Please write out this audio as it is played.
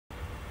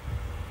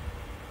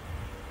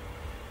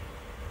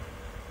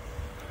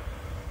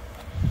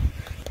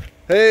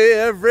Hey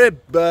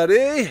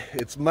everybody,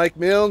 it's Mike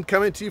Milne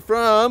coming to you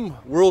from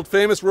world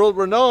famous, world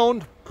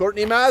renowned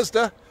Courtenay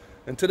Mazda.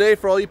 And today,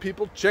 for all you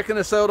people checking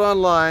us out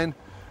online,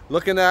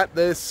 looking at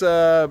this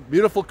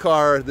beautiful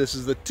car, this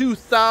is the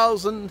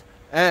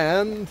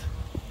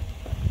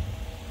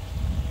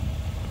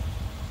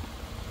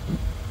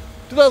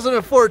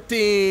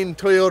 2014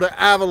 Toyota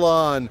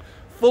Avalon.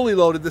 Fully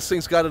loaded, this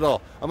thing's got it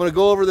all. I'm going to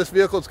go over this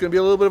vehicle. It's going to be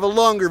a little bit of a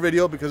longer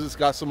video because it's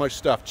got so much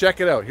stuff. Check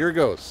it out, here it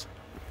goes.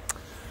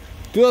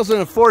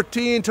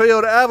 2014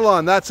 Toyota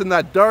Avalon. That's in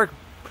that dark,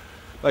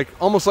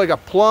 almost like a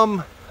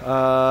plum,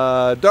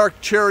 dark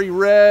cherry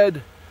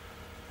red.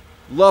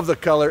 Love the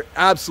color,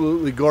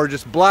 absolutely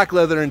gorgeous. Black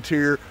leather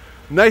interior.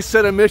 Nice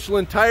set of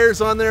Michelin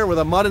tires on there with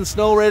a mud and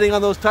snow rating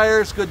on those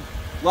tires. Good,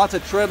 lots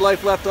of tread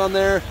life left on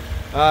there.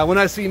 When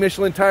I see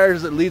Michelin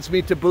tires, it leads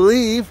me to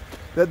believe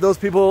that those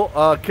people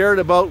cared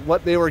about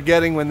what they were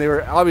getting when they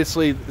were,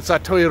 obviously, it's a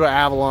Toyota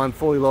Avalon,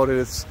 fully loaded.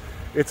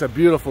 It's a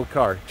beautiful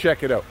car.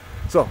 Check it out.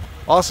 So,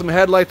 awesome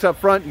headlights up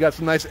front. You got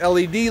some nice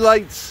LED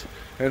lights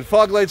and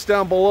fog lights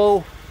down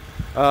below.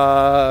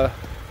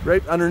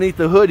 Right underneath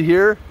the hood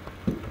here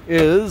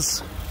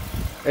is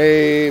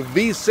a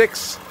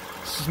V6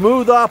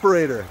 smooth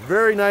operator.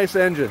 Very nice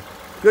engine.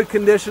 Good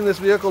condition, this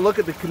vehicle. Look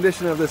at the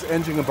condition of this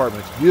engine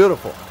compartment. It's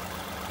beautiful.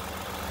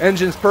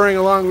 Engine's purring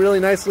along really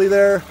nicely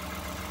there.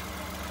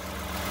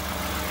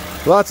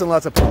 Lots and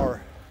lots of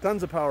power.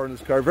 Tons of power in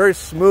this car. Very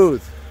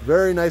smooth.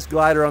 Very nice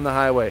glider on the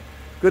highway.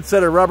 Good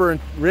set of rubber and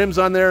rims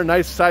on there.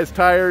 Nice sized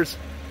tires.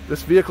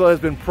 This vehicle has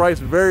been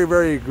priced very,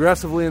 very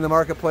aggressively in the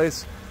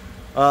marketplace.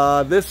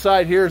 This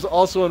side here is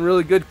also in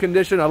really good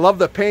condition. I love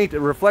the paint.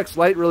 It reflects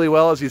light really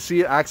well. As you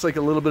see, it acts like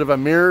a little bit of a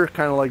mirror,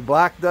 kind of like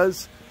black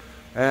does.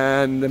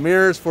 And the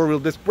mirrors, four-wheel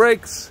disc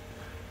brakes.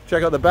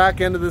 Check out the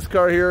back end of this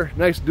car here.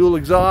 Nice dual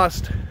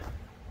exhaust.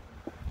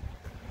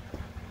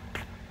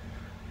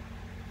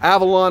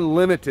 Avalon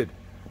Limited.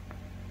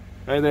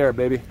 Right there,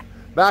 baby.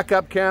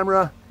 Backup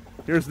camera.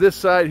 Here's this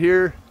side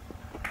here.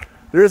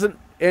 There isn't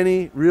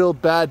any real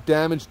bad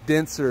damage,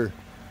 dents or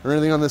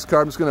anything on this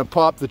car. I'm just going to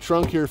pop the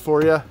trunk here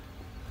for you.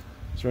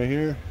 It's right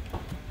here.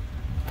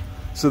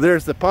 So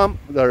there's the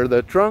pump, or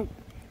the trunk.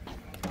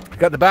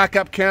 Got the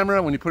backup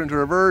camera when you put it into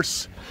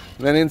reverse.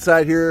 And then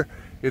inside here,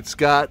 it's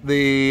got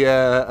the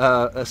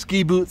a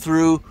ski boot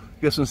through.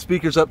 You got some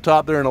speakers up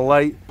top there and a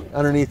light.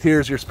 Underneath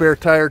here is your spare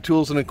tire,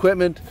 tools, and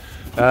equipment.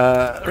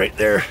 Right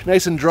there,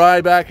 nice and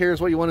dry back here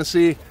is what you want to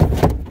see.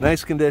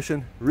 Nice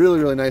condition, really,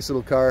 really nice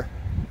little car.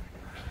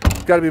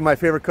 It's got to be my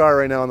favorite car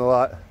right now on the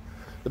lot.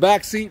 The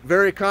back seat,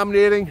 very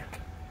accommodating.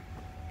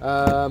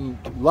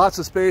 Lots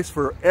of space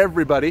for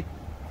everybody.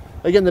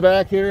 Again, the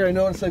back here, I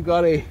noticed I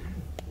got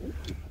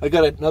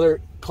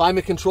another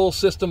climate control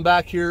system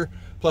back here.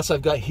 Plus,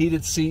 I've got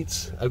heated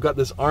seats. I've got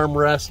this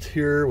armrest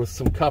here with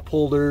some cup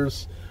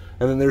holders,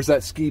 and then there's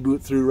that ski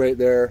boot through right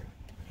there.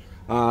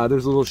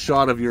 There's a little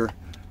shot of your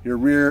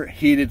rear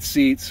heated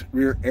seats,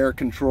 rear air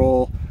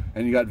control.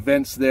 And you got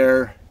vents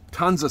there,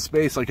 tons of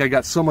space. Like, I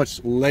got so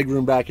much leg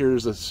room back here.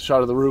 There's a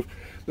shot of the roof,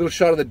 little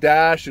shot of the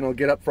dash, and I'll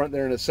get up front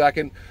there in a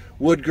second.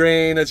 Wood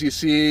grain, as you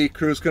see,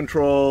 cruise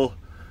control,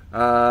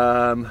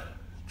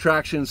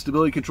 traction,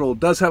 stability control. It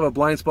does have a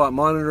blind spot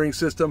monitoring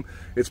system.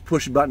 It's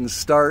push button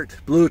start,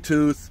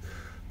 Bluetooth,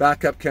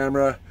 backup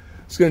camera.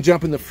 Just gonna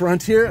jump in the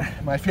front here.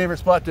 My favorite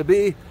spot to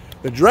be,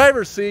 the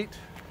driver's seat.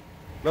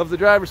 Love the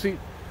driver's seat.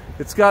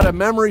 It's got a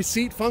memory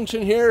seat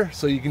function here,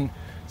 so you can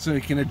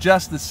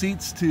adjust the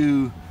seats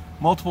to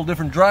multiple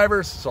different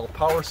drivers. It's all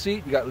power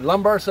seat. You got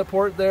lumbar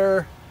support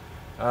there.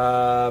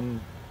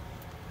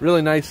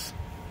 Really nice,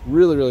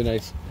 really, really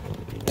nice.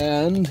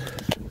 And a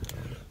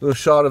little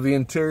shot of the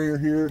interior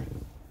here.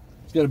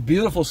 It's got a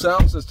beautiful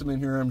sound system in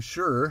here, I'm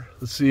sure.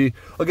 Let's see,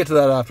 I'll get to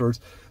that afterwards.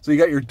 So you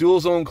got your dual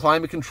zone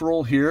climate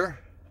control here.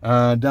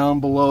 Down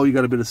below, you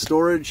got a bit of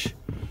storage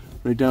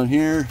right down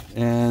here.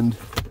 And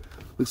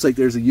looks like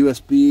there's a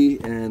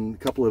USB and a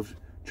couple of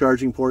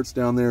charging ports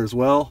down there as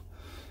well.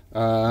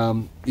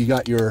 You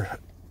got your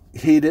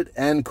heated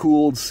and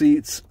cooled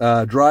seats,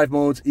 drive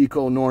modes,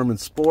 eco, norm, and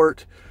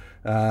sport.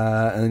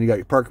 And then you got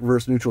your park,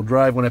 reverse, neutral,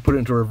 drive. When I put it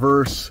into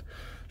reverse,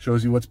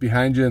 shows you what's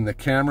behind you in the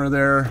camera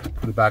there.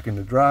 Put it back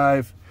into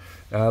drive.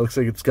 Looks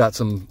like it's got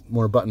some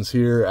more buttons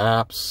here,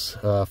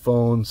 apps,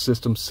 phone,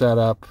 system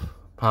setup,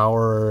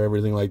 power,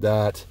 everything like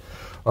that.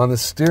 On the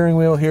steering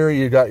wheel here,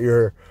 you got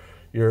your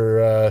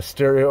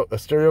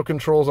stereo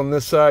controls on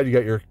this side. You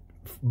got your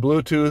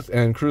Bluetooth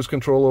and cruise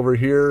control over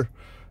here,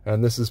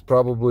 and this is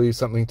probably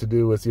something to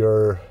do with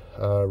your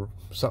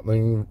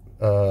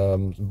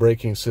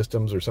braking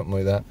systems or something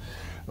like that.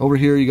 Over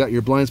here you got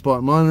your blind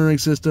spot monitoring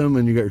system,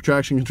 and you got your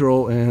traction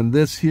control, and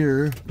this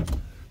here,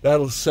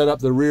 that'll set up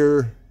the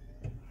rear.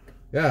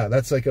 Yeah,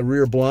 that's like a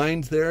rear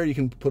blind there. You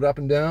can put up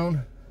and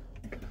down.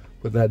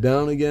 Put that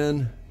down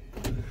again.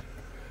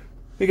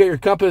 You got your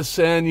compass,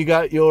 and you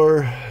got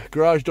your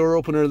garage door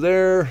opener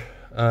there.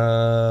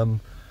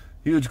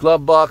 Huge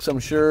glove box, I'm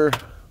sure.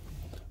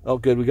 Oh,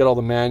 good. We got all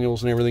the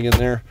manuals and everything in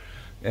there.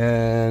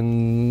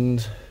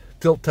 And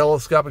tilt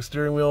telescopic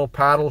steering wheel,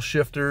 paddle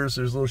shifters.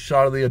 There's a little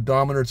shot of the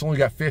odometer. It's only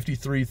got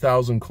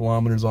 53,000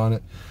 kilometers on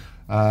it.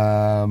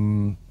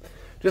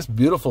 Just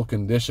beautiful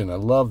condition. I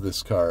love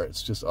this car.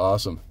 It's just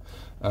awesome.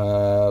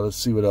 Let's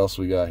see what else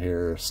we got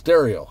here.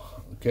 Stereo.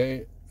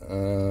 Okay.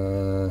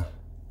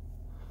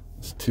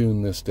 Let's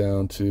tune this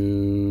down to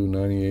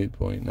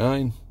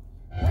 98.9.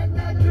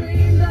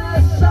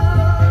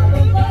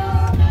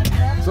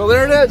 So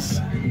there it is.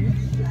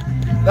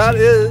 That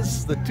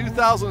is the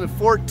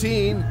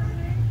 2014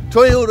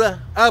 Toyota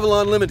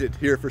Avalon Limited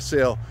here for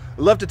sale.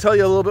 I'd love to tell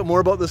you a little bit more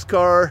about this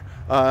car.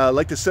 I'd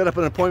like to set up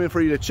an appointment for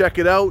you to check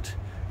it out.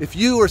 If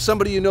you or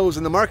somebody you know is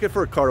in the market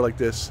for a car like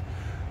this,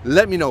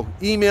 let me know.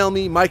 Email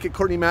me, Mike at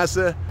Courtenay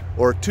Mazda,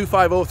 or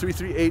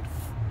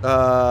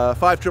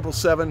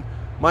 250-338-5777,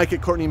 Mike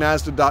at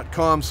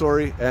CourtenayMazda.com,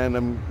 sorry, and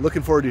I'm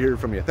looking forward to hearing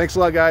from you. Thanks a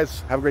lot,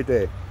 guys. Have a great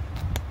day.